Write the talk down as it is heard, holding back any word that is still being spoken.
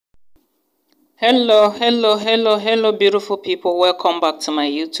Hello, beautiful people. Welcome back to my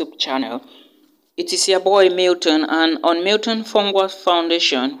YouTube channel. It is your boy Milton, and on Milton Fongwa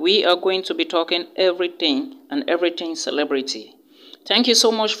Foundation, we are going to be talking everything celebrity. Thank you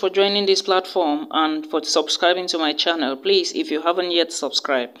so much for joining this platform and for subscribing to my channel. Please, if you haven't yet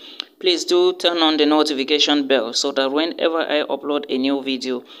subscribed, please do turn on the notification bell so that whenever I upload a new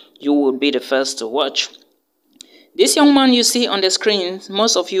video, you will be the first to watch. This young man you see on the screen,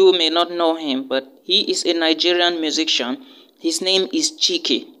 most of you may not know him, but he is a Nigerian musician. His name is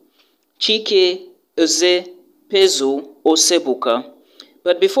Chike. Chike Eze Pezu Osebuka.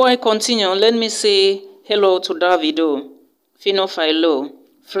 But before I continue, let me say hello to Davido, Fino Philo,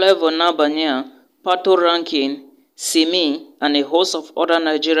 Flavor Nabanya, Pato Rankin, Simi, and a host of other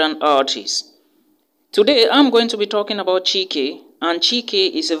Nigerian artists. Today, I'm going to be talking about Chike, and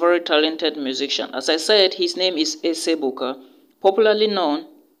Chike is a very talented musician. As I said, his name is Esebuka, popularly known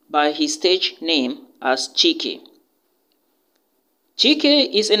by his stage name as Chike.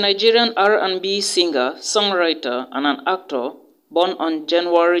 Chike is a Nigerian R&B singer, songwriter, and an actor born on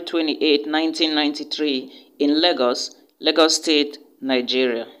January 28, 1993 in Lagos, Lagos State,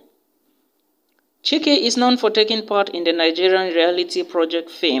 Nigeria. Chike is known for taking part in the Nigerian reality project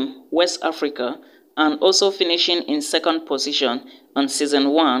Fame West Africa, and also finishing in second position on Season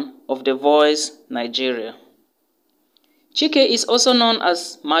 1 of The Voice Nigeria. Chike is also known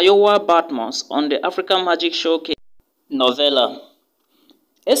as Mayowa Badmus on the African Magic Showcase novella.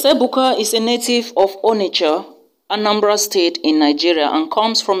 Esebuka is a native of Onitsha, Anambra State in Nigeria, and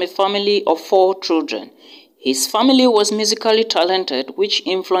comes from a family of 4 children. His family was musically talented, which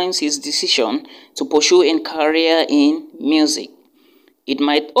influenced his decision to pursue a career in music. It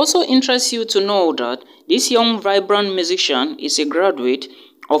might also interest you to know that this young, vibrant musician is a graduate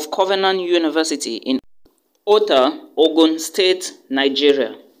of Covenant University in Ota, Ogun State,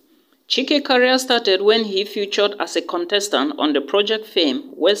 Nigeria. Chike's career started when he featured as a contestant on the Project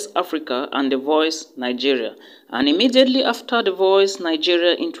Fame West Africa and The Voice Nigeria. And immediately after The Voice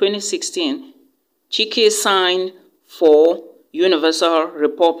Nigeria in 2016, Chike signed for Universal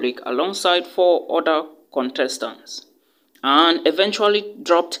Republic alongside 4 other contestants, and eventually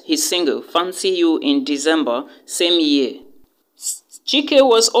dropped his single Fancy You in December same year. Chike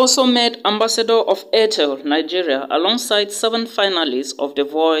was also made ambassador of Airtel Nigeria alongside 7 finalists of The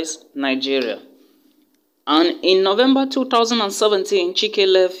Voice Nigeria. And in November 2017, Chike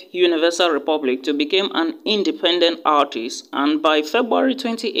left Universal Republic to become an independent artist, and by February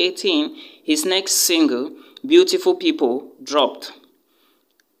 2018, his next single, Beautiful People, dropped.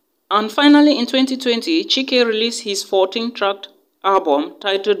 And finally, in 2020, Chike released his 14-track album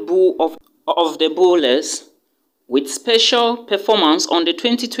titled Bull of the Bullless, with special performance on the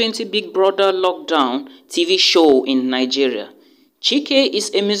 2020 Big Brother Lockdown TV show in Nigeria. Chike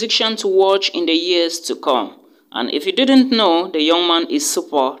is a musician to watch in the years to come. And if you didn't know, the young man is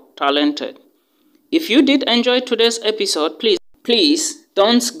super talented. If you did enjoy today's episode, please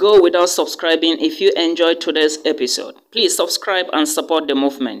don't go without subscribing if you enjoyed today's episode. Please subscribe and support the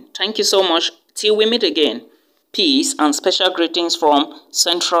movement. Thank you so much. Till we meet again. Peace and special greetings from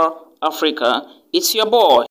Central Africa. It's your boy.